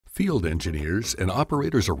Field engineers and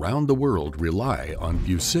operators around the world rely on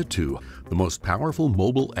VuSitu, the most powerful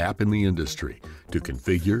mobile app in the industry, to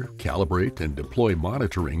configure, calibrate, and deploy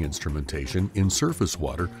monitoring instrumentation in surface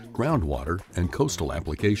water, groundwater, and coastal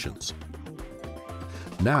applications.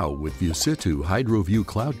 Now, with VuSitu HydroVu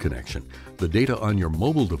Cloud Connection, the data on your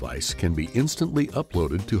mobile device can be instantly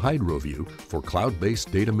uploaded to HydroVu for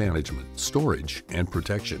cloud-based data management, storage, and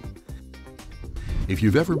protection. If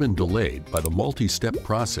you've ever been delayed by the multi-step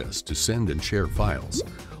process to send and share files,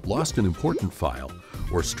 lost an important file,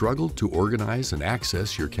 or struggled to organize and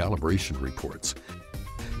access your calibration reports,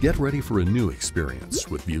 get ready for a new experience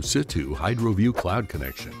with VuSitu HydroVu Cloud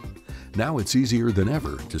Connection. Now it's easier than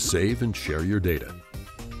ever to save and share your data.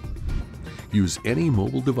 Use any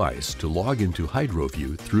mobile device to log into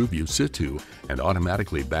HydroVu through VuSitu and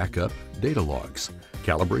automatically back up data logs,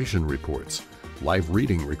 calibration reports, live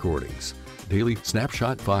reading recordings, daily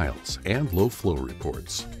snapshot files, and low-flow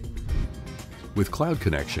reports. With Cloud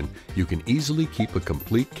Connection, you can easily keep a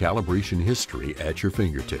complete calibration history at your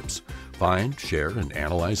fingertips, find, share, and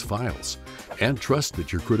analyze files, and trust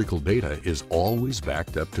that your critical data is always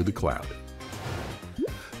backed up to the cloud.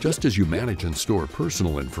 Just as you manage and store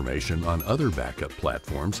personal information on other backup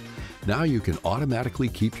platforms, now you can automatically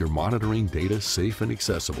keep your monitoring data safe and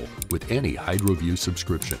accessible with any HydroVu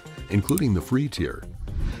subscription, including the free tier.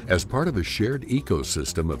 As part of a shared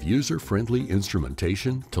ecosystem of user-friendly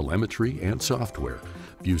instrumentation, telemetry, and software,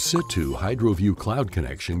 VuSitu HydroVu Cloud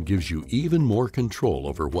Connection gives you even more control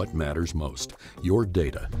over what matters most, your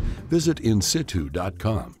data. Visit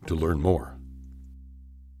In-Situ.com to learn more.